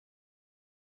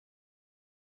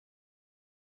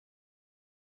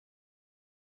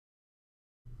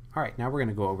All right, now we're going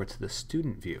to go over to the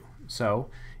student view. So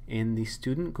in the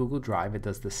student Google Drive, it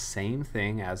does the same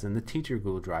thing as in the teacher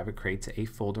Google Drive. It creates a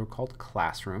folder called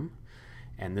Classroom.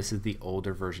 And this is the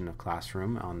older version of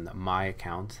Classroom. On my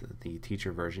account, the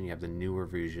teacher version, you have the newer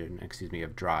version,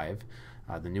 of Drive.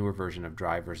 The newer version of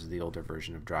Drive versus the older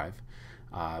version of Drive.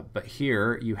 But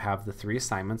here you have the 3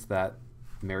 assignments that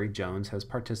Mary Jones has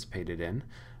participated in.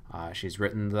 She's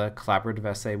written the collaborative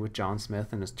essay with John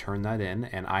Smith and has turned that in,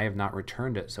 and I have not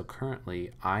returned it, so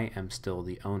currently I am still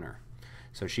the owner.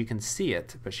 So she can see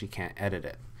it, but she can't edit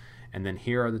it. And then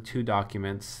here are the 2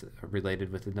 documents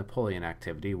related with the Napoleon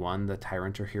activity. One, the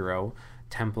Tyrant or Hero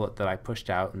template that I pushed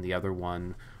out, and the other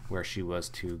one where she was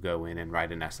to go in and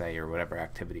write an essay or whatever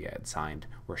activity I had signed,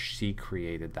 where she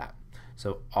created that.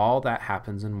 So all that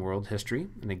happens in world history,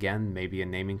 and again, maybe a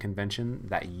naming convention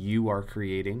that you are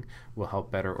creating will help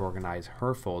better organize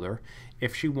her folder.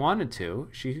 If she wanted to,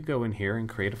 she could go in here and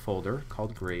create a folder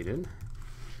called Graded,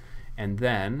 and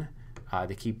then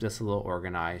to keep this a little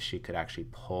organized, she could actually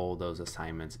pull those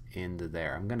assignments into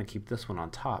there. I'm going to keep this one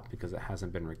on top because it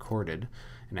hasn't been recorded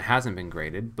and it hasn't been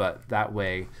graded, but that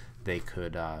way they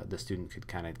could, the student could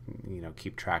kind of,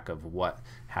 keep track of what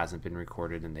hasn't been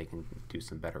recorded, and they can do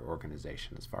some better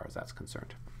organization as far as that's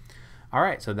concerned. All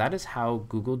right, so that is how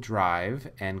Google Drive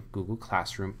and Google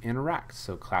Classroom interact.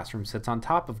 So Classroom sits on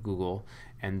top of Google,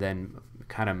 and then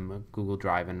kind of Google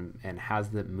Drive and has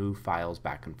them move files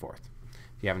back and forth.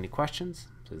 If you have any questions,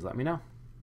 please let me know.